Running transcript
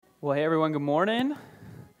Well, hey everyone, good morning.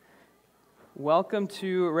 Welcome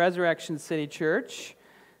to Resurrection City Church.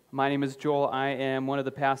 My name is Joel. I am one of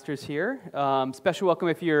the pastors here. Special welcome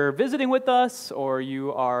if you're visiting with us or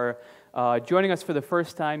you are joining us for the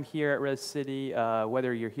first time here at Res City,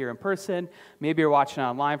 whether you're here in person, maybe you're watching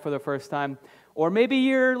online for the first time, or maybe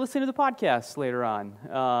you're listening to the podcast later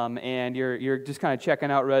on, and you're just kind of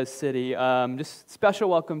checking out Res City. Just special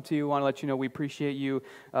welcome to you. Want to let you know we appreciate you.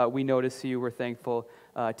 We notice you. We're thankful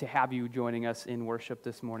to have you joining us in worship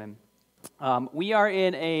this morning. We are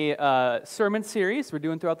in a sermon series we're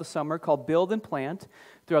doing throughout the summer called Build and Plant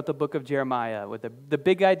throughout the book of Jeremiah. With the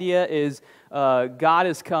big idea is God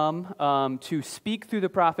has come to speak through the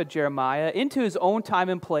prophet Jeremiah into his own time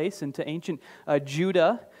and place, into ancient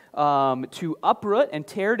Judah, to uproot and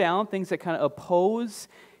tear down things that kind of oppose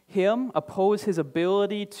him, oppose his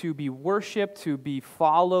ability to be worshipped, to be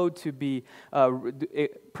followed, to be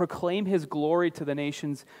proclaim his glory to the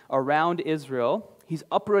nations around Israel. He's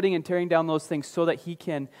uprooting and tearing down those things so that he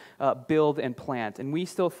can build and plant. And we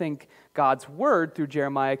still think God's word through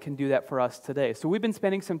Jeremiah can do that for us today. So we've been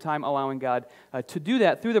spending some time allowing God to do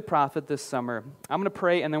that through the prophet this summer. I'm going to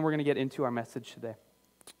pray, and then we're going to get into our message today.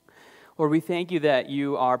 Lord, we thank you that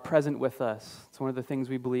you are present with us. It's one of the things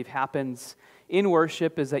we believe happens in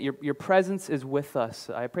worship is that your presence is with us.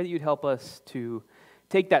 I pray that you'd help us to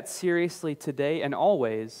take that seriously today and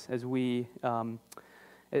always as we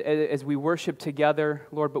worship together,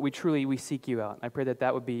 Lord, but we seek you out. I pray that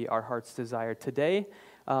that would be our heart's desire today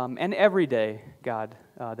and every day, God,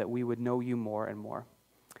 that we would know you more and more.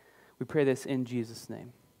 We pray this in Jesus'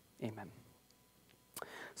 name. Amen.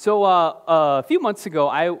 So a few months ago,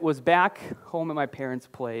 I was back home at my parents'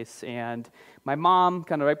 place, and my mom,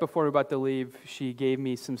 kind of right before we were about to leave, she gave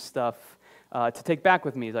me some stuff to take back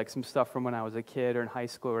with me, like some stuff from when I was a kid or in high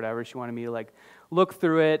school or whatever. She wanted me to look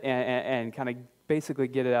through it and kind of basically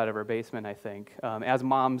get it out of her basement, I think, as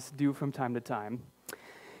moms do from time to time.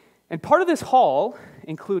 And part of this haul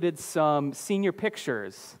included some senior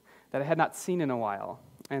pictures that I had not seen in a while.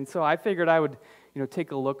 And so I figured I would,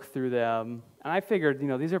 take a look through them. And I figured,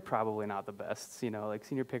 these are probably not the best, like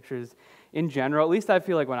senior pictures in general. At least I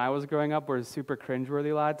feel like when I was growing up were super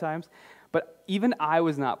cringeworthy a lot of times. But even I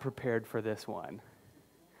was not prepared for this one.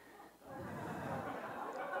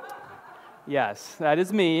 Yes, that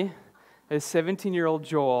is me. As 17-year-old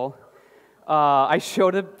Joel. I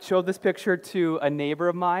showed this picture to a neighbor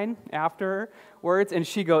of mine afterwards, and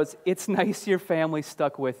she goes, "It's nice your family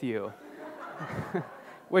stuck with you,"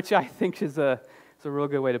 which I think is a real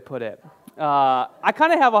good way to put it. I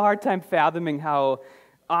kind of have a hard time fathoming how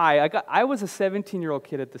I was a 17-year-old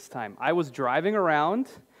kid at this time. I was driving around.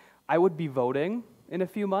 I would be voting in a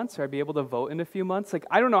few months, or I'd be able to vote in a few months.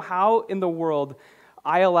 I don't know how in the world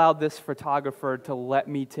I allowed this photographer to let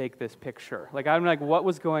me take this picture. I'm like, what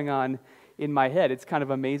was going on in my head? It's kind of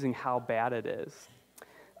amazing how bad it is.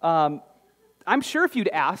 I'm sure if you'd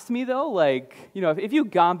asked me, though, if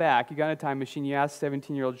you'd gone back, you got in a time machine, you asked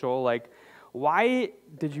 17-year-old Joel, why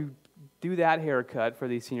did you do that haircut for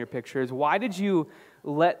these senior pictures? Why did you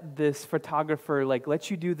let this photographer, let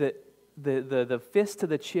you do the fist to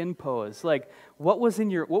the chin pose? What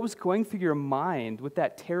was going through your mind with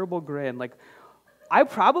that terrible grin? I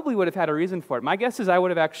probably would have had a reason for it. My guess is I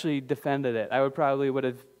would have actually defended it. I would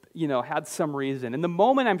have, had some reason. In the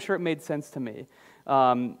moment, I'm sure it made sense to me.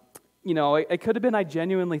 It could have been I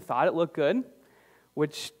genuinely thought it looked good,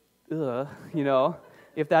 which,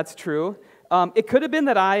 if that's true. It could have been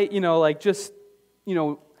that I,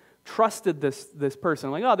 trusted this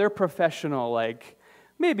person. They're professional.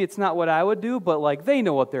 Maybe it's not what I would do, but they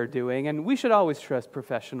know what they're doing, and we should always trust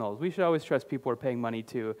professionals. We should always trust people we're paying money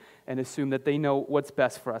to and assume that they know what's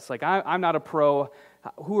best for us. I'm not a pro.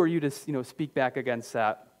 Who are you to speak back against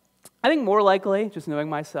that? I think more likely, just knowing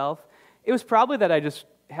myself, it was probably that I just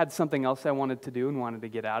had something else I wanted to do and wanted to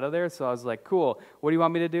get out of there. So I was like, cool, what do you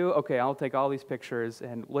want me to do? Okay, I'll take all these pictures,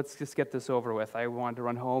 and let's just get this over with. I wanted to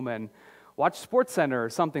run home and watch SportsCenter or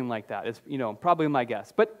something like that is, probably my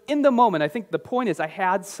guess. But in the moment, I think the point is I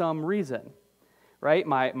had some reason, right?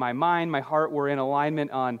 My mind, my heart were in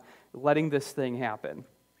alignment on letting this thing happen.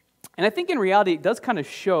 And I think in reality, it does kind of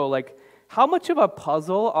show, how much of a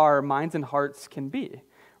puzzle our minds and hearts can be,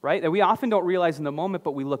 right? That we often don't realize in the moment,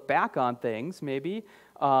 but we look back on things, maybe,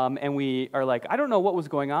 and we are like, I don't know what was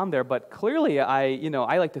going on there, but clearly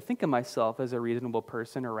I like to think of myself as a reasonable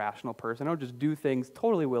person, a rational person. I don't just do things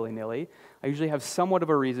totally willy-nilly. I usually have somewhat of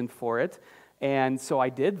a reason for it, and so I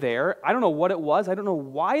did there. I don't know what it was. I don't know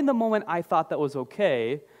why in the moment I thought that was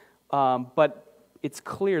okay, but it's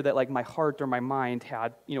clear that my heart or my mind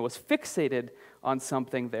was fixated on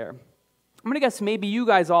something there. I'm going to guess maybe you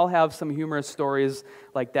guys all have some humorous stories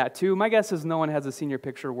like that too. My guess is no one has a senior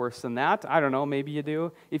picture worse than that. I don't know, maybe you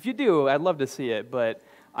do. If you do, I'd love to see it, but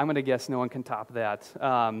I'm going to guess no one can top that.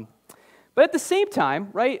 But at the same time,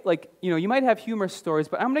 right, like, you might have humorous stories,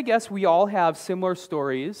 but I'm going to guess we all have similar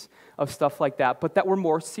stories of stuff like that, but that were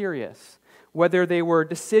more serious. Whether they were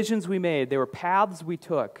decisions we made, they were paths we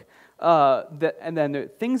took, and then the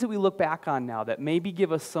things that we look back on now that maybe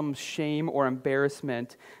give us some shame or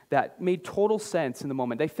embarrassment that made total sense in the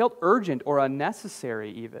moment. They felt urgent or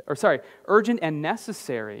unnecessary even. Urgent and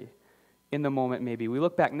necessary in the moment maybe. We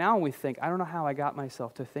look back now and we think, I don't know how I got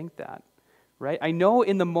myself to think that, right? I know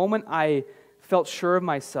in the moment I felt sure of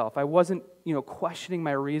myself. I wasn't, questioning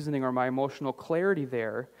my reasoning or my emotional clarity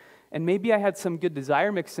there. And maybe I had some good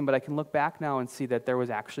desire mixed in, but I can look back now and see that there was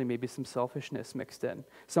actually maybe some selfishness mixed in,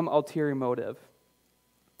 some ulterior motive.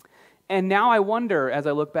 And now I wonder, as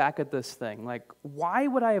I look back at this thing, like, why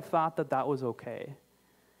would I have thought that that was okay?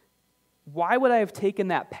 Why would I have taken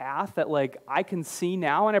that path that, like, I can see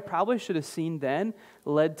now, and I probably should have seen then,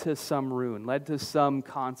 led to some ruin, led to some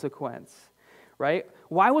consequence, right?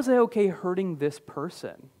 Why was I okay hurting this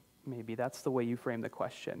person? Maybe that's the way you frame the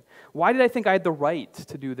question. Why did I think I had the right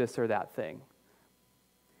to do this or that thing?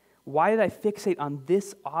 Why did I fixate on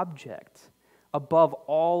this object above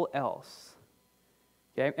all else?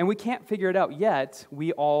 Okay, and we can't figure it out yet.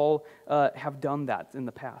 We all have done that in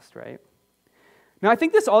the past, right? Now, I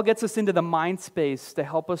think this all gets us into the mind space to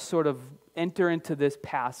help us sort of enter into this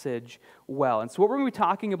passage well. And so what we're going to be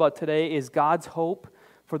talking about today is God's hope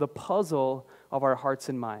for the puzzle of our hearts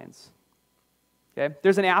and minds. Okay?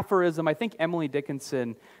 There's an aphorism, I think Emily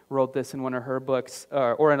Dickinson wrote this in one of her books,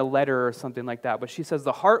 or in a letter or something like that, but she says,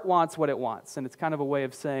 the heart wants what it wants, and it's kind of a way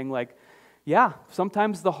of saying, like, yeah,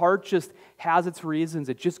 sometimes the heart just has its reasons,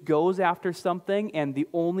 it just goes after something, and the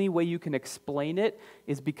only way you can explain it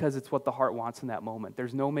is because it's what the heart wants in that moment.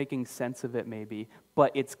 There's no making sense of it maybe,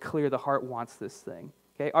 but it's clear the heart wants this thing.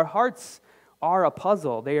 Okay? Our hearts are a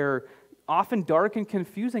puzzle. They are often dark and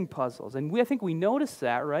confusing puzzles. And I think we notice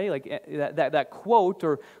that, right? Like that quote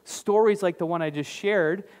or stories like the one I just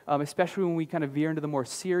shared, especially when we kind of veer into the more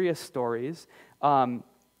serious stories,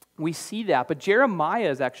 we see that. But Jeremiah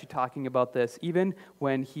is actually talking about this even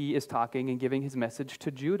when he is talking and giving his message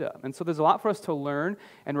to Judah. And so there's a lot for us to learn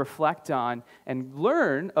and reflect on and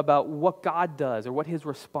learn about what God does or what his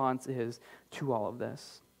response is to all of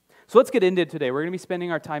this. So let's get into it today. We're going to be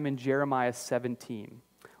spending our time in Jeremiah 17.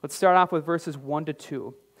 Let's start off with verses 1 to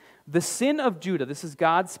 2. The sin of Judah, this is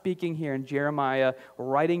God speaking here in Jeremiah,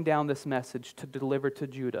 writing down this message to deliver to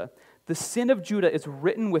Judah. The sin of Judah is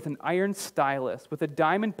written with an iron stylus, with a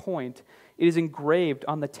diamond point. It is engraved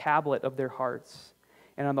on the tablet of their hearts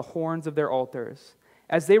and on the horns of their altars.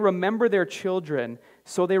 As they remember their children,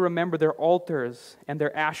 so they remember their altars and their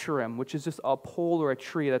asherim, which is just a pole or a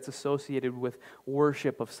tree that's associated with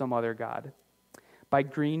worship of some other god, by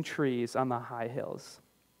green trees on the high hills.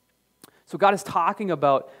 So God is talking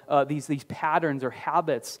about these patterns or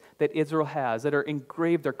habits that Israel has that are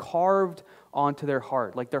engraved, they're carved onto their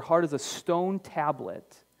heart. Like their heart is a stone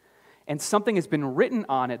tablet, and something has been written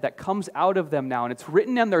on it that comes out of them now, and it's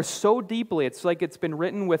written in there so deeply. It's like it's been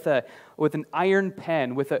written with an iron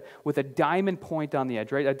pen, with a diamond point on the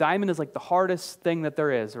edge, right? A diamond is like the hardest thing that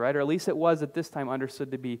there is, right? Or at least it was at this time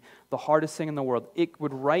understood to be the hardest thing in the world. It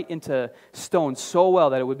would write into stone so well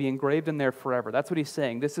that it would be engraved in there forever. That's what he's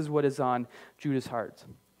saying. This is what is on Judah's heart.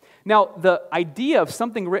 Now, the idea of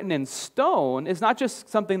something written in stone is not just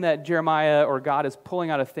something that Jeremiah or God is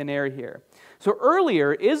pulling out of thin air here. So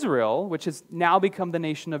earlier, Israel, which has now become the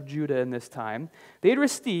nation of Judah in this time, they had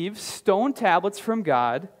received stone tablets from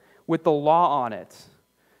God with the law on it.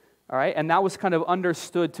 All right, and that was kind of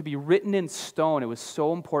understood to be written in stone. It was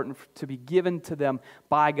so important to be given to them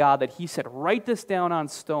by God that he said, write this down on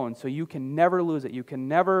stone so you can never lose it. You can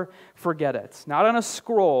never forget it. Not on a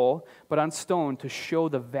scroll, but on stone to show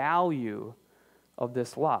the value of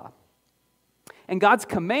this law. And God's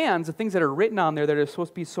commands, the things that are written on there that are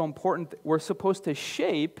supposed to be so important, were supposed to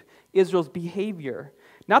shape Israel's behavior.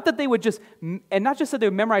 Not that they would just, and not just that they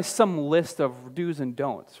would memorize some list of do's and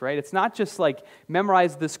don'ts, right? It's not just like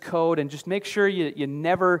memorize this code and just make sure you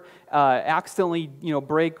never accidentally,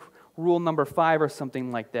 break rule number 5 or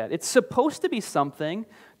something like that. It's supposed to be something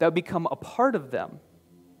that would become a part of them,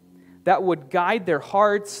 that would guide their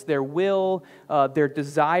hearts, their will, their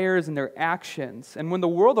desires, and their actions. And when the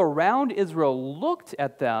world around Israel looked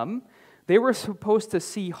at them, they were supposed to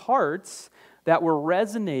see hearts that were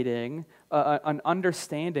resonating an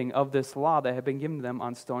understanding of this law that had been given to them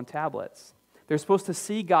on stone tablets. They're supposed to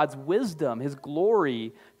see God's wisdom, his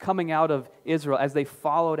glory coming out of Israel as they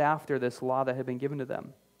followed after this law that had been given to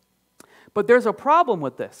them. But there's a problem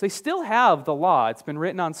with this. They still have the law. It's been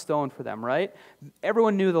written on stone for them, right?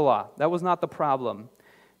 Everyone knew the law. That was not the problem.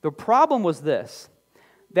 The problem was this,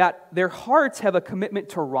 that their hearts have a commitment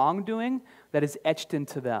to wrongdoing that is etched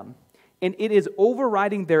into them. And it is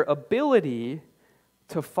overriding their ability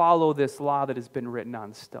to follow this law that has been written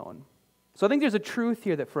on stone. So I think there's a truth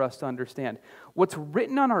here that for us to understand. What's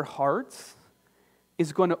written on our hearts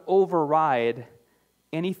is going to override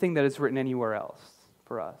anything that is written anywhere else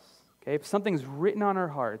for us. Okay? If something's written on our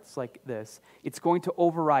hearts like this, it's going to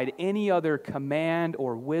override any other command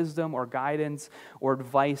or wisdom or guidance or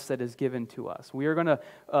advice that is given to us. We are going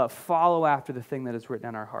to follow after the thing that is written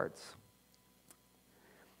on our hearts.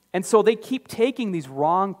 And so they keep taking these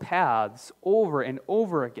wrong paths over and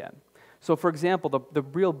over again. So for example, the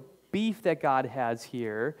real beef that God has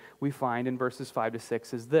here, we find in verses 5 to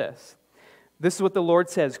 6 is this. This is what the Lord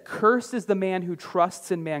says, "Cursed is the man who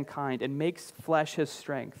trusts in mankind and makes flesh his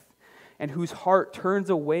strength, and whose heart turns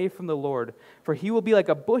away from the Lord. For he will be like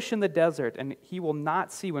a bush in the desert, and he will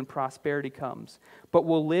not see when prosperity comes, but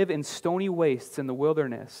will live in stony wastes in the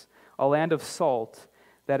wilderness, a land of salt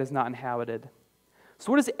that is not inhabited."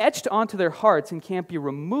 So what is etched onto their hearts and can't be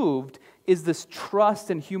removed is this trust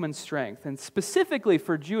in human strength. And specifically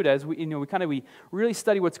for Judah, as we really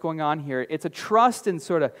study what's going on here, it's a trust in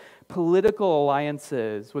sort of political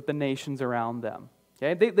alliances with the nations around them.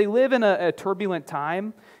 Okay? They live in a turbulent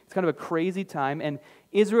time. It's kind of a crazy time. And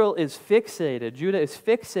Israel is fixated, Judah is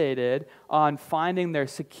fixated on finding their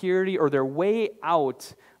security or their way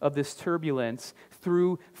out of this turbulence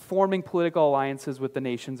through forming political alliances with the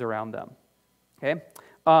nations around them. Okay,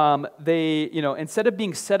 they, instead of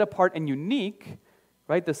being set apart and unique,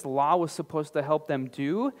 right, this law was supposed to help them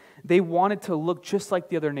do, they wanted to look just like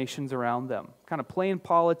the other nations around them, kind of playing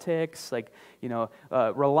politics,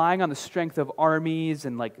 relying on the strength of armies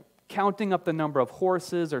and counting up the number of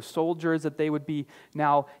horses or soldiers that they would be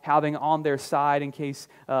now having on their side in case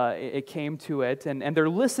it came to it. And they're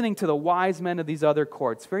listening to the wise men of these other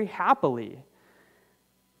courts very happily,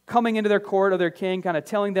 coming into their court of their king, kind of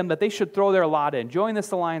telling them that they should throw their lot in. Join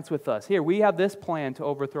this alliance with us. Here, we have this plan to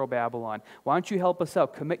overthrow Babylon. Why don't you help us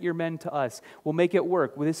out? Commit your men to us. We'll make it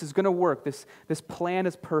work. This is going to work. This plan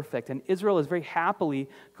is perfect. And Israel is very happily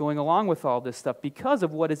going along with all this stuff because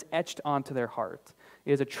of what is etched onto their heart.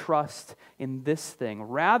 It is a trust in this thing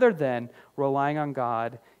rather than relying on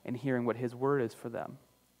God and hearing what His word is for them.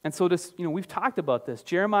 And so this, we've talked about this.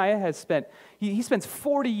 Jeremiah has he spends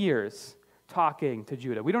 40 years talking to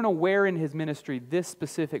Judah. We don't know where in his ministry this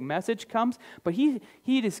specific message comes, but he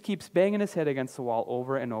just keeps banging his head against the wall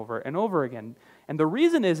over and over and over again. And the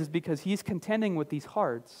reason is because he's contending with these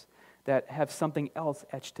hearts that have something else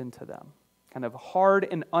etched into them, kind of hard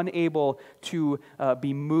and unable to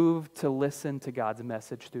be moved to listen to God's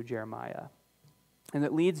message through Jeremiah. And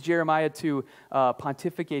it leads Jeremiah to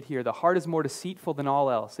pontificate here. The heart is more deceitful than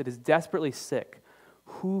all else. It is desperately sick.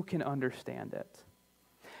 Who can understand it?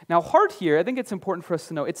 Now, heart here, I think it's important for us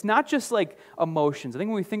to know, it's not just like emotions. I think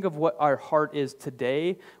when we think of what our heart is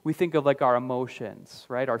today, we think of our emotions,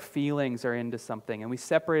 right? Our feelings are into something, and we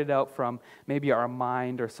separate it out from maybe our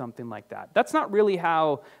mind or something like that. That's not really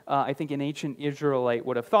how I think an ancient Israelite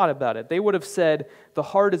would have thought about it. They would have said the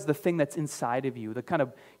heart is the thing that's inside of you, the kind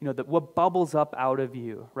of, what bubbles up out of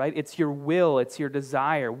you, right? It's your will, it's your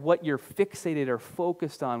desire, what you're fixated or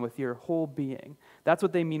focused on with your whole being. That's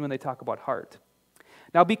what they mean when they talk about heart.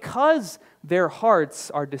 Now, because their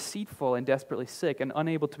hearts are deceitful and desperately sick and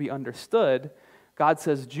unable to be understood, God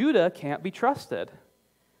says Judah can't be trusted.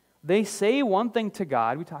 They say one thing to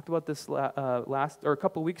God. We talked about this a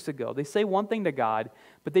couple of weeks ago. They say one thing to God,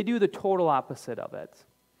 but they do the total opposite of it.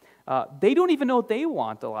 They don't even know what they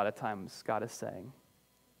want a lot of times, God is saying.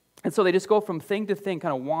 And so they just go from thing to thing,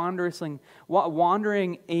 kind of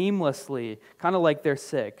wandering aimlessly, kind of like they're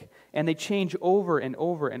sick. And they change over and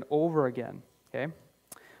over and over again. Okay?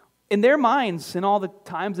 In their minds, in all the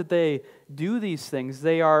times that they do these things,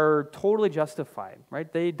 they are totally justified, right?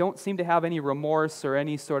 They don't seem to have any remorse or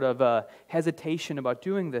any sort of hesitation about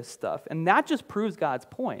doing this stuff. And that just proves God's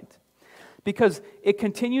point, because it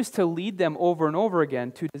continues to lead them over and over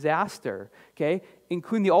again to disaster, okay?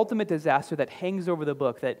 Including the ultimate disaster that hangs over the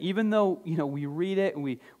book, that even though, we read it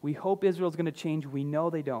and we hope Israel's going to change, we know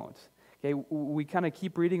they don't. Okay, we kind of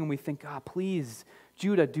keep reading and we think, please,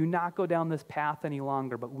 Judah, do not go down this path any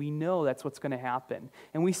longer, but we know that's what's going to happen.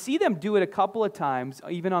 And we see them do it a couple of times,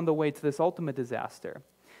 even on the way to this ultimate disaster.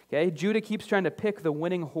 Okay, Judah keeps trying to pick the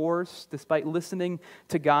winning horse despite listening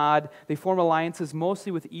to God. They form alliances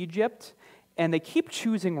mostly with Egypt, and they keep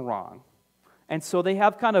choosing wrong. And so they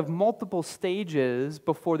have kind of multiple stages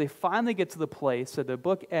before they finally get to the place that the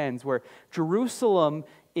book ends where Jerusalem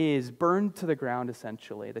is burned to the ground,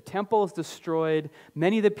 essentially. The temple is destroyed.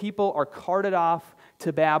 Many of the people are carted off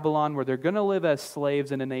to Babylon, where they're going to live as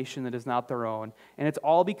slaves in a nation that is not their own. And it's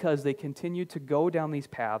all because they continue to go down these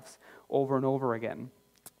paths over and over again.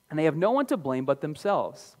 And they have no one to blame but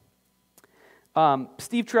themselves.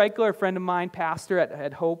 Steve Treichler, a friend of mine, pastor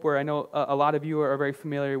at Hope, where I know a lot of you are very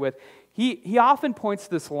familiar with, he often points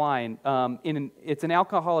to this line. It's an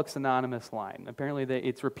Alcoholics Anonymous line. Apparently,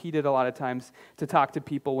 it's repeated a lot of times to talk to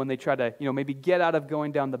people when they try to, maybe get out of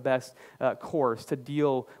going down the best course to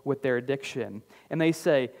deal with their addiction. And they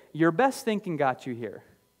say, your best thinking got you here.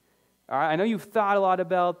 All right, I know you've thought a lot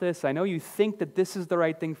about this. I know you think that this is the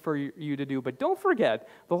right thing for you to do, but don't forget,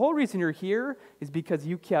 the whole reason you're here is because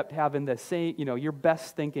you kept having the same, your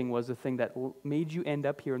best thinking was the thing that made you end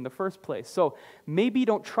up here in the first place. So maybe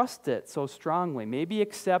don't trust it so strongly. Maybe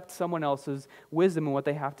accept someone else's wisdom and what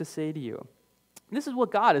they have to say to you. This is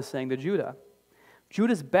what God is saying to Judah.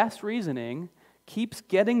 Judah's best reasoning keeps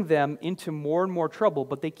getting them into more and more trouble,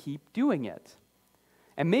 but they keep doing it.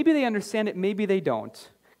 And maybe they understand it, maybe they don't.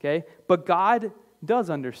 Okay? But God does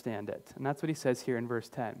understand it. And that's what he says here in verse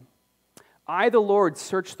 10. I, the Lord,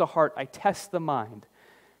 search the heart. I test the mind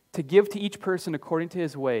to give to each person according to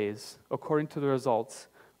his ways, according to the results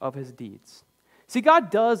of his deeds. See, God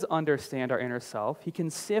does understand our inner self. He can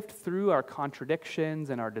sift through our contradictions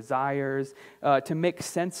and our desires to make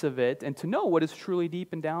sense of it and to know what is truly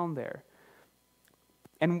deep and down there.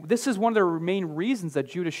 And this is one of the main reasons that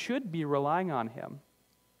Judah should be relying on him.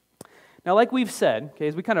 Now, like we've said, okay,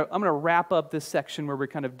 I'm going to wrap up this section where we're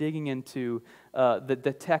kind of digging into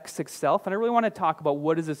the text itself, and I really want to talk about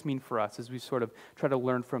what does this mean for us as we sort of try to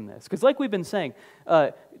learn from this. Because like we've been saying,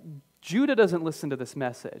 Judah doesn't listen to this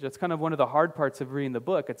message. It's kind of one of the hard parts of reading the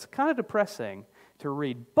book. It's kind of depressing to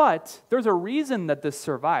read, but there's a reason that this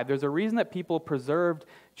survived. There's a reason that people preserved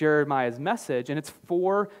Jeremiah's message, and it's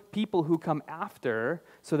for people who come after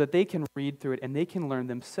so that they can read through it and they can learn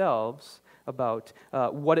themselves about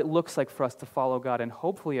what it looks like for us to follow God and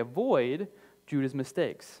hopefully avoid Judah's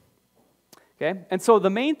mistakes. Okay? And so the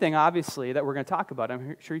main thing, obviously, that we're going to talk about,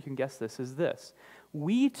 I'm sure you can guess this, is this.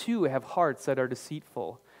 We too have hearts that are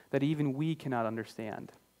deceitful, that even we cannot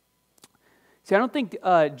understand. See, I don't think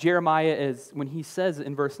Jeremiah is, when he says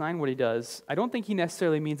in verse 9 what he does, I don't think he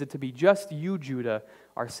necessarily means it to be just you, Judah,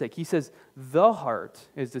 are sick. He says the heart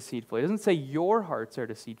is deceitful. He doesn't say your hearts are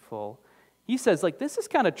deceitful. He says, this is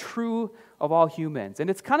kind of true of all humans. And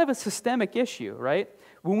it's kind of a systemic issue, right?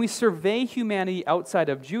 When we survey humanity outside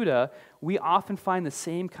of Judah, we often find the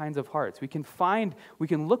same kinds of hearts. We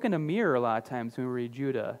can look in a mirror a lot of times when we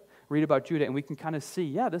read about Judah, and we can kind of see,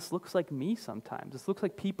 yeah, this looks like me sometimes. This looks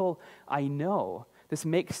like people I know. This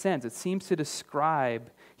makes sense. It seems to describe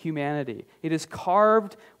humanity. It is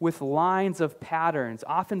carved with lines of patterns,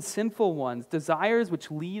 often sinful ones, desires which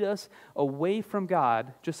lead us away from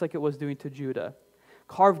God, just like it was doing to Judah.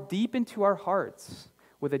 Carved deep into our hearts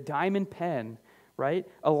with a diamond pen, right?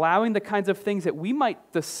 Allowing the kinds of things that we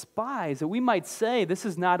might despise, that we might say, this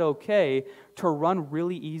is not okay, to run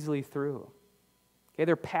really easily through. Okay,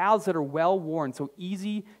 they're paths that are well-worn, so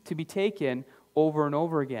easy to be taken over and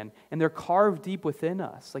over again. And they're carved deep within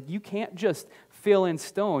us. You can't just fill in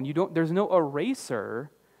stone. There's no eraser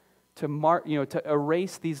to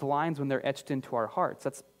erase these lines when they're etched into our hearts.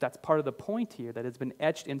 That's part of the point here, that it's been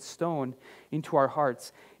etched in stone into our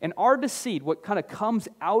hearts. And our deceit, what kind of comes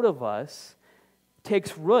out of us,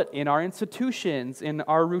 takes root in our institutions, in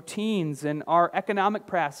our routines, in our economic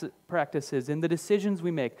practices, in the decisions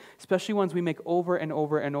we make, especially ones we make over and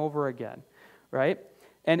over and over again, right?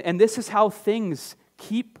 And this is how things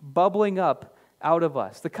keep bubbling up out of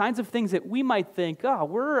us. The kinds of things that we might think,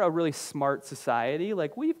 we're a really smart society,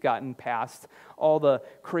 we've gotten past all the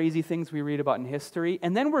crazy things we read about in history,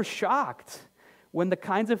 and then we're shocked when the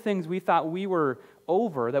kinds of things we thought we were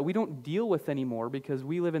over, that we don't deal with anymore because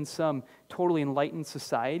we live in some totally enlightened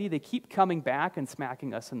society, they keep coming back and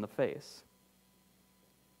smacking us in the face.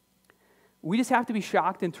 We just have to be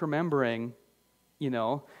shocked into remembering,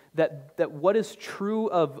 that what is true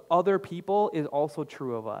of other people is also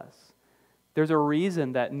true of us. There's a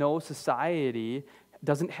reason that no society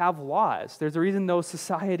doesn't have laws. There's a reason no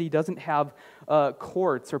society doesn't have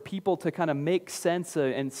courts or people to kind of make sense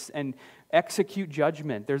and execute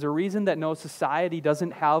judgment. There's a reason that no society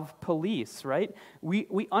doesn't have police, right?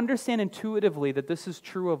 We understand intuitively that this is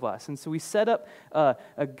true of us, and so we set up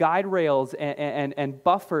guide rails and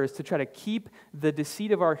buffers to try to keep the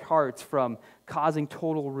deceit of our hearts from causing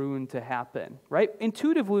total ruin to happen, right?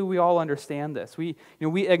 Intuitively, we all understand this. We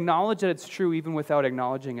acknowledge that it's true even without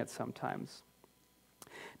acknowledging it sometimes.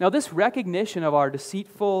 Now, this recognition of our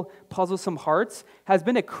deceitful, puzzlesome hearts has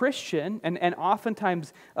been a Christian and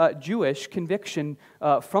oftentimes Jewish conviction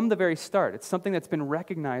from the very start. It's something that's been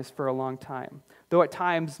recognized for a long time, though at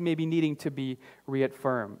times maybe needing to be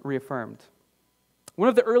reaffirmed. One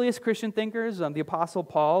of the earliest Christian thinkers, the Apostle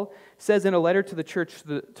Paul, says in a letter to the church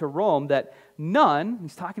to Rome that none,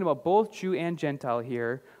 he's talking about both Jew and Gentile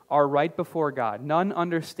here, are right before God. None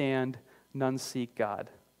understand, none seek God.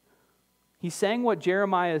 He's saying what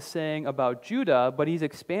Jeremiah is saying about Judah, but he's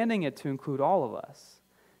expanding it to include all of us.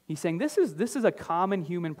 He's saying this is a common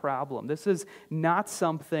human problem. This is not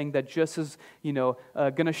something that just is going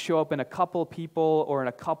to show up in a couple people or in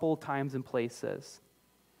a couple times and places.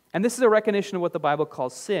 And this is a recognition of what the Bible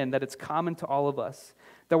calls sin, that it's common to all of us,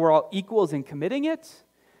 that we're all equals in committing it,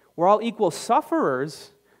 we're all equal sufferers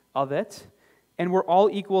of it, and we're all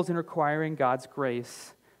equals in requiring God's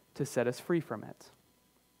grace to set us free from it.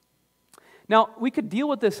 Now, we could deal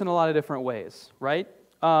with this in a lot of different ways, right?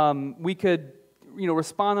 We could,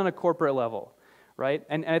 respond on a corporate level, right?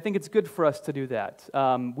 And I think it's good for us to do that.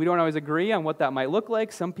 We don't always agree on what that might look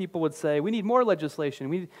like. Some people would say, we need more legislation,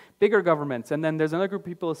 we need bigger governments. And then there's another group of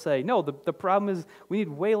people who say, no, the problem is we need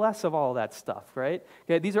way less of all of that stuff, right?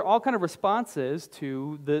 Okay, these are all kind of responses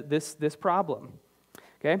to this problem,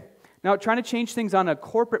 okay? Now, trying to change things on a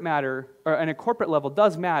corporate matter, or on a corporate level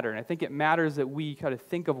does matter, and I think it matters that we kind of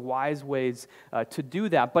think of wise ways to do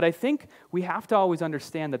that. But I think we have to always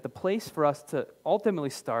understand that the place for us to ultimately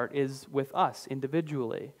start is with us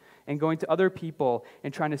individually, and going to other people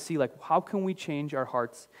and trying to see, how can we change our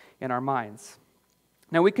hearts and our minds?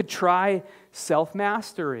 Now, we could try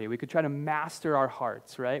self-mastery. We could try to master our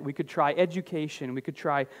hearts, right? We could try education. We could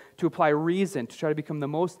try to apply reason, to try to become the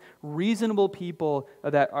most reasonable people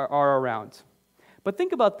that are around. But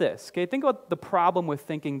think about this, okay? Think about the problem with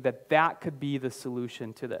thinking that could be the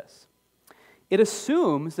solution to this. It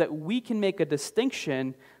assumes that we can make a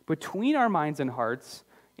distinction between our minds and hearts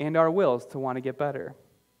and our wills to want to get better,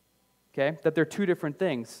 okay? That they're two different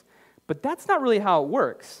things. But that's not really how it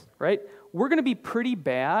works, right? We're going to be pretty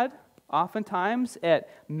bad, oftentimes, at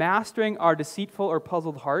mastering our deceitful or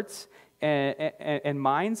puzzled hearts and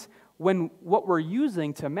minds when what we're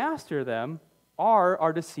using to master them are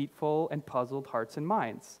our deceitful and puzzled hearts and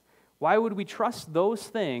minds. Why would we trust those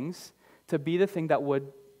things to be the thing that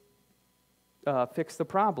would fix the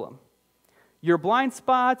problem? Your blind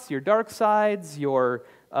spots, your dark sides, your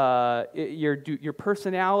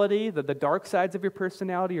personality, the dark sides of your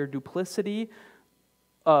personality, your duplicity,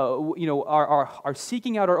 are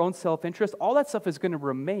seeking out our own self-interest, all that stuff is going to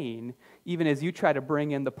remain even as you try to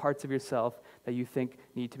bring in the parts of yourself that you think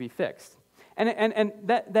need to be fixed. And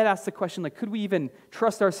that asks the question, could we even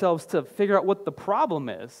trust ourselves to figure out what the problem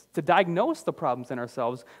is, to diagnose the problems in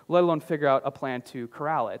ourselves, let alone figure out a plan to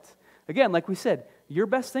corral it? Again, like we said, your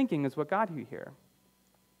best thinking is what got you here.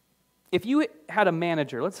 If you had a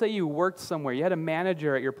manager, let's say you worked somewhere, you had a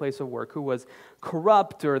manager at your place of work who was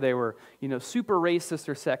corrupt, or they were, super racist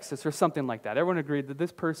or sexist or something like that. Everyone agreed that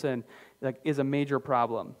this person is a major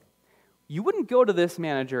problem. You wouldn't go to this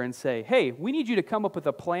manager and say, hey, we need you to come up with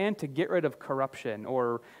a plan to get rid of corruption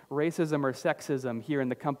or racism or sexism here in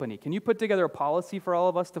the company. Can you put together a policy for all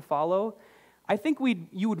of us to follow? I think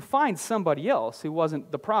you would find somebody else who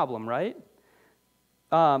wasn't the problem, right?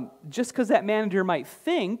 Just because that manager might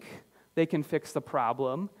think they can fix the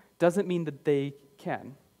problem doesn't mean that they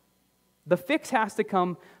can. The fix has to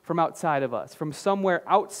come from outside of us, from somewhere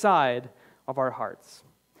outside of our hearts.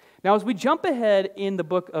 Now, as we jump ahead in the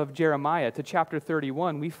book of Jeremiah to chapter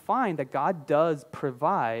 31, we find that God does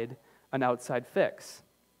provide an outside fix.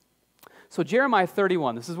 So Jeremiah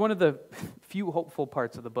 31, this is one of the few hopeful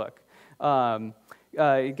parts of the book.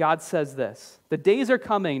 God says this: "The days are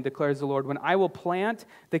coming, declares the Lord, when I will plant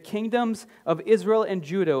the kingdoms of Israel and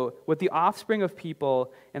Judah with the offspring of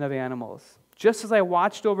people and of animals. Just as I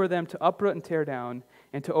watched over them to uproot and tear down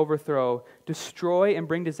and to overthrow, destroy and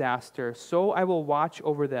bring disaster, so I will watch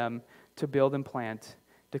over them to build and plant,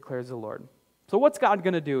 declares the Lord." So what's God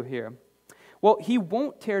going to do here? Well, he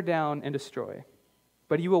won't tear down and destroy.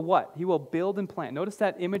 But he will what? He will build and plant. Notice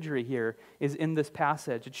that imagery here is in this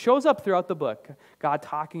passage. It shows up throughout the book, God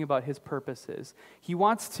talking about his purposes. He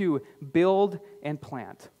wants to build and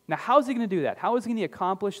plant. Now, how is he going to do that? How is he going to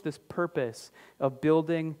accomplish this purpose of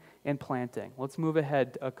building and planting? Let's move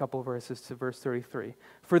ahead a couple verses to verse 33.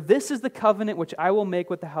 "For this is the covenant which I will make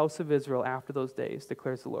with the house of Israel after those days,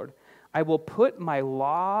 declares the Lord. I will put my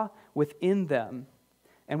law within them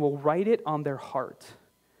and will write it on their heart.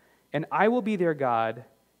 And I will be their God,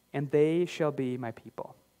 and they shall be my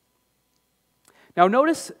people." Now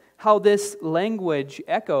notice how this language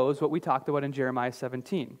echoes what we talked about in Jeremiah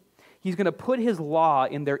 17. He's going to put his law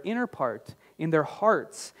in their inner part, in their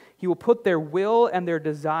hearts. He will put their will and their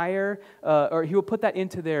desire, or he will put that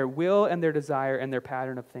into their will and their desire and their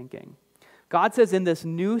pattern of thinking. God says in this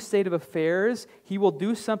new state of affairs, he will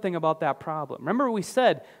do something about that problem. Remember we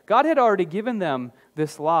said, God had already given them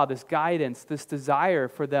this law, this guidance, this desire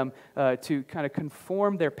for them to kind of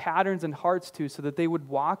conform their patterns and hearts to so that they would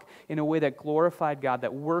walk in a way that glorified God,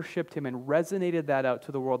 that worshiped him and resonated that out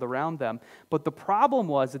to the world around them. But the problem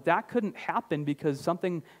was that couldn't happen because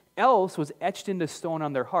something else was etched into stone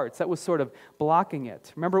on their hearts. That was sort of blocking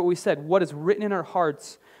it. Remember what we said, what is written in our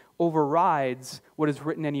hearts overrides what is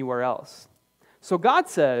written anywhere else. So God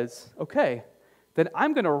says, okay, then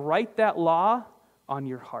I'm going to write that law on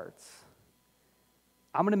your hearts.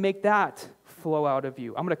 I'm going to make that flow out of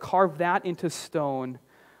you. I'm going to carve that into stone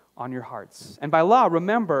on your hearts. And by law,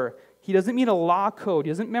 remember, he doesn't mean a law code.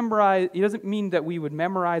 He doesn't mean that we would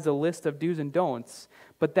memorize a list of do's and don'ts,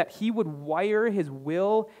 but that he would wire his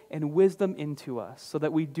will and wisdom into us so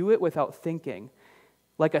that we do it without thinking,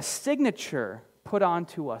 like a signature put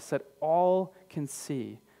onto us that all can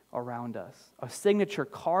see around us. A signature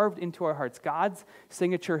carved into our hearts, God's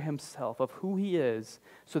signature himself of who he is,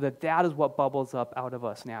 so that is what bubbles up out of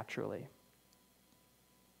us naturally.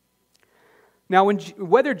 Now,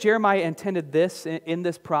 whether Jeremiah intended this in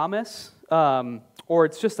this promise, or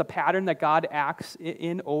it's just a pattern that God acts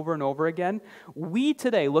in over and over again, we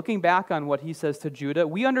today, looking back on what he says to Judah,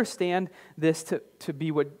 we understand this to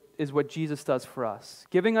be what Jesus does for us,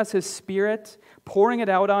 giving us his Spirit, pouring it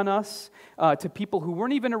out on us to people who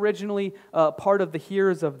weren't even originally part of the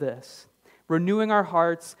hearers of this, renewing our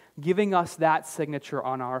hearts, giving us that signature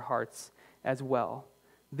on our hearts as well.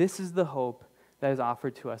 This is the hope that is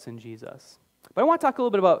offered to us in Jesus. But I want to talk a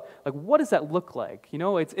little bit about what does that look like? You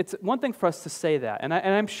know, it's one thing for us to say that, and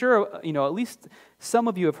I'm sure at least some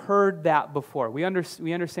of you have heard that before. We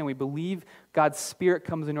understand, we believe God's Spirit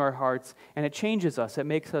comes into our hearts and it changes us, it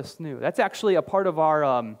makes us new. That's actually a part of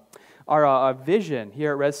our vision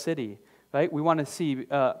here at Res City, right? We want to see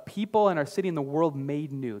people in our city and the world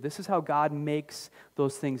made new. This is how God makes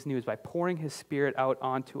those things new, is by pouring his Spirit out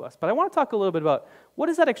onto us. But I want to talk a little bit about what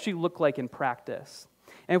does that actually look like in practice.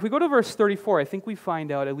 And if we go to verse 34, I think we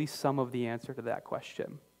find out at least some of the answer to that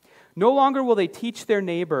question. No longer will they teach their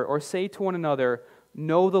neighbor or say to one another,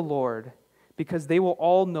 "Know the Lord," because they will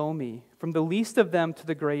all know me, from the least of them to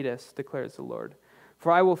the greatest, declares the Lord.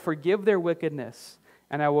 For I will forgive their wickedness,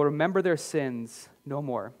 and I will remember their sins no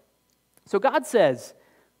more. So God says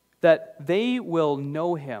that they will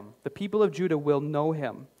know him. The people of Judah will know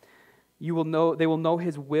him. They will know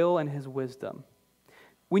his will and his wisdom.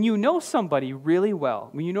 When you know somebody really well,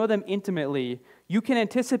 when you know them intimately, you can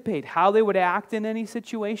anticipate how they would act in any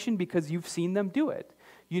situation because you've seen them do it.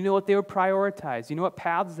 You know what they would prioritize. You know what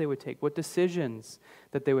paths they would take, what decisions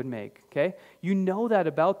that they would make, okay? You know that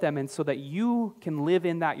about them, and so that you can live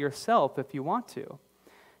in that yourself if you want to.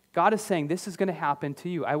 God is saying, this is going to happen to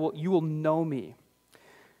you. You will know me.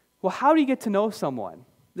 Well, how do you get to know someone?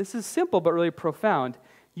 This is simple but really profound.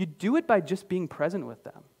 You do it by just being present with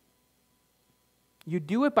them. You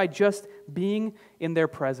do it by just being in their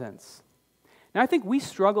presence. Now, I think we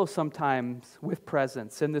struggle sometimes with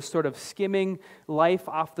presence in this sort of skimming life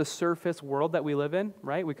off the surface world that we live in,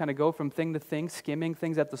 right? We kind of go from thing to thing, skimming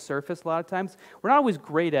things at the surface a lot of times. We're not always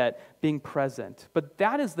great at being present, but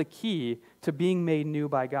that is the key to being made new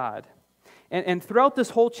by God. And throughout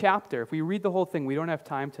this whole chapter, if we read the whole thing, we don't have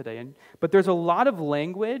time today, but there's a lot of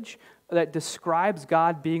language that describes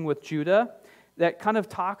God being with Judah that kind of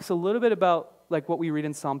talks a little bit about like what we read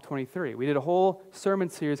in Psalm 23. We did a whole sermon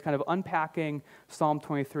series kind of unpacking Psalm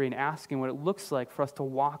 23 and asking what it looks like for us to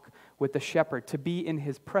walk with the shepherd, to be in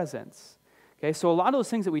his presence. Okay, so a lot of those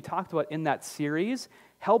things that we talked about in that series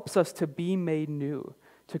helps us to be made new,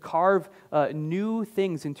 to carve new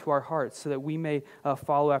things into our hearts so that we may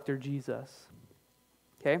follow after Jesus.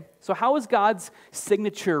 Okay, so how is God's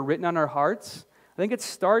signature written on our hearts? I think it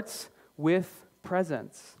starts with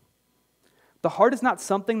presence. The heart is not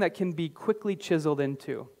something that can be quickly chiseled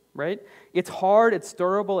into, right? It's hard, it's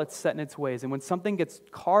durable, it's set in its ways. And when something gets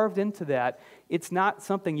carved into that, it's not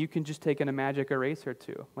something you can just take in a magic eraser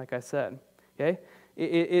to, like I said, okay?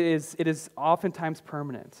 It is oftentimes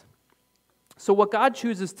permanent. So what God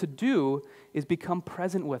chooses to do is become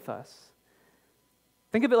present with us.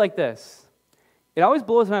 Think of it like this. It always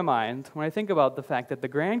blows my mind when I think about the fact that the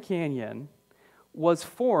Grand Canyon was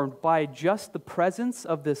formed by just the presence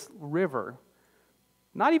of this river.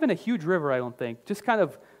 Not even a huge river, I don't think. Just kind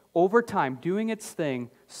of over time, doing its thing,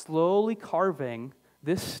 slowly carving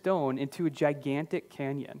this stone into a gigantic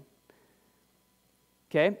canyon.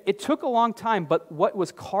 Okay? It took a long time, but what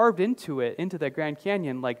was carved into it, into the Grand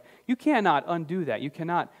Canyon, like, you cannot undo that. You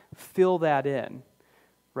cannot fill that in,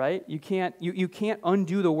 right? You can't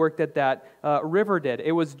undo the work that river did.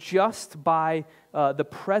 It was just by the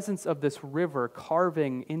presence of this river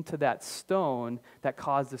carving into that stone that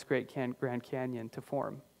caused this great Grand Canyon to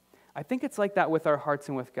form. I think it's like that with our hearts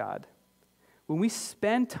and with God. When we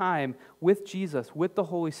spend time with Jesus, with the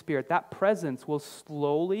Holy Spirit, that presence will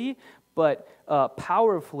slowly but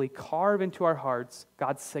powerfully carve into our hearts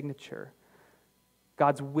God's signature,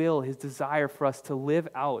 God's will, His desire for us to live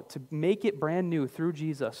out, to make it brand new through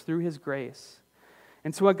Jesus, through His grace.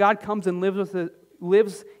 And so when God comes and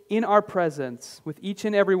lives in our presence with each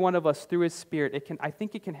and every one of us through His Spirit, I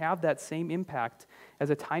think it can have that same impact as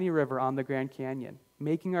a tiny river on the Grand Canyon,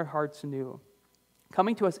 making our hearts new,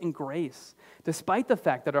 coming to us in grace, despite the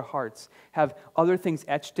fact that our hearts have other things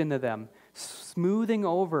etched into them, smoothing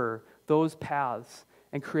over those paths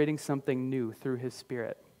and creating something new through His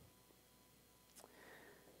Spirit.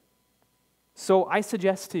 So I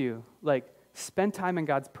suggest to you, spend time in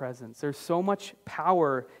God's presence. There's so much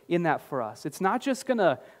power in that for us. It's not just going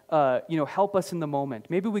to, help us in the moment.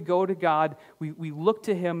 Maybe we go to God, we look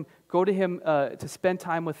to Him, go to Him to spend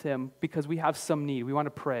time with Him because we have some need. We want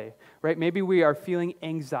to pray, right? Maybe we are feeling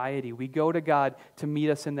anxiety. We go to God to meet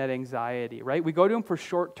us in that anxiety, right? We go to Him for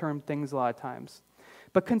short-term things a lot of times.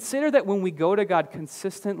 But consider that when we go to God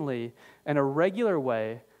consistently in a regular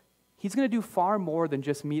way, He's going to do far more than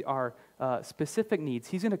just meet our specific needs.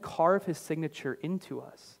 He's going to carve His signature into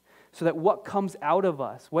us so that what comes out of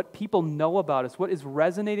us, what people know about us, what is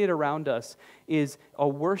resonated around us is a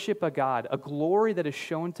worship of God, a glory that is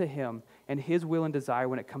shown to Him and His will and desire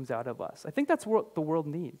when it comes out of us. I think that's what the world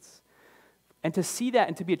needs. And to see that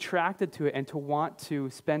and to be attracted to it and to want to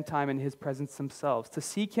spend time in His presence themselves, to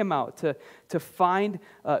seek Him out, to find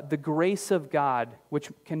the grace of God,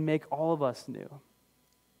 which can make all of us new.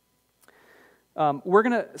 We're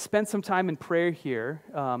going to spend some time in prayer here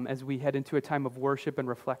as we head into a time of worship and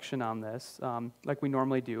reflection on this, like we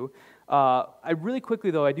normally do. I really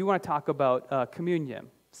quickly, though, I do want to talk about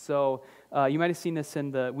communion. So you might have seen this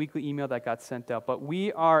in the weekly email that got sent out, but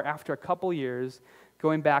we are, after a couple years,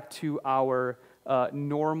 going back to our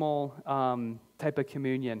normal type of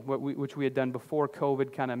communion, which we had done before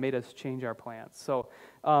COVID kind of made us change our plans. So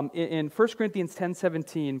in 1 Corinthians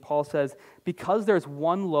 10:17, Paul says, "Because there's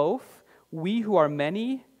one loaf, we who are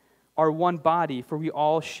many are one body, for we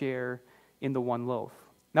all share in the one loaf."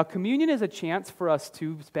 Now, communion is a chance for us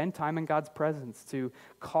to spend time in God's presence, to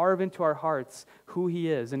carve into our hearts who He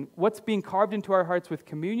is. And what's being carved into our hearts with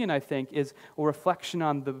communion, I think, is a reflection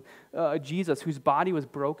on Jesus, whose body was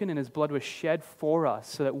broken and His blood was shed for us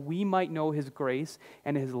so that we might know His grace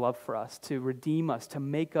and His love for us, to redeem us, to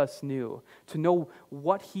make us new, to know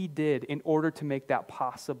what He did in order to make that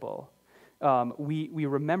possible. We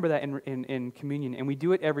remember that in communion, and we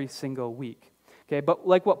do it every single week. Okay, but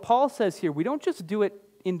like what Paul says here, we don't just do it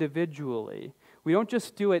individually. We don't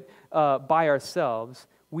just do it by ourselves.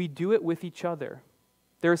 We do it with each other.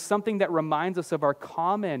 There's something that reminds us of our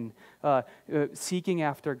common seeking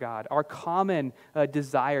after God, our common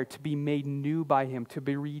desire to be made new by Him, to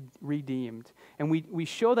be redeemed. And we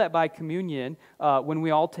show that by communion when we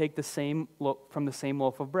all take from the same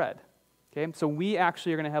loaf of bread. Okay, so we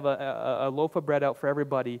actually are going to have a loaf of bread out for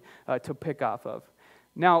everybody to pick off of.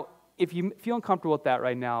 Now, if you feel uncomfortable with that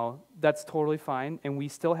right now, that's totally fine, and we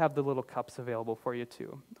still have the little cups available for you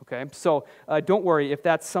too, okay? So don't worry, if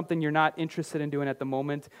that's something you're not interested in doing at the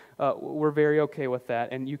moment, we're very okay with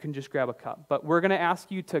that, and you can just grab a cup. But we're going to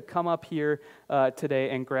ask you to come up here today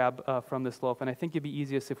and grab from this loaf, and I think it'd be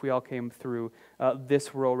easiest if we all came through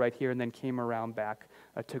this row right here and then came around back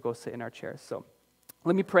to go sit in our chairs. So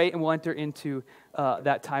let me pray, and we'll enter into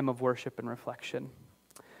that time of worship and reflection.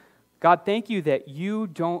 God, thank You that You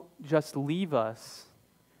don't just leave us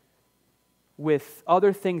with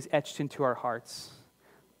other things etched into our hearts,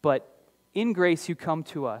 but in grace You come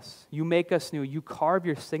to us. You make us new. You carve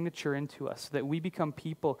Your signature into us so that we become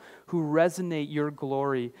people who resonate Your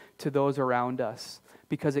glory to those around us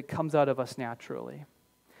because it comes out of us naturally.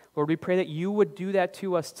 Lord, we pray that You would do that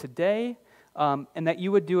to us today, and that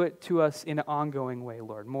You would do it to us in an ongoing way,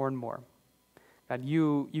 Lord, more and more. God,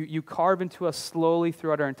 you carve into us slowly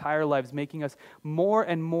throughout our entire lives, making us more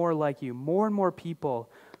and more like You, more and more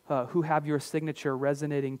people who have Your signature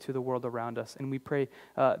resonating to the world around us. And we pray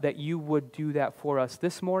that You would do that for us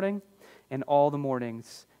this morning and all the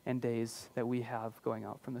mornings and days that we have going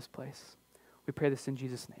out from this place. We pray this in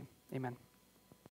Jesus' name. Amen.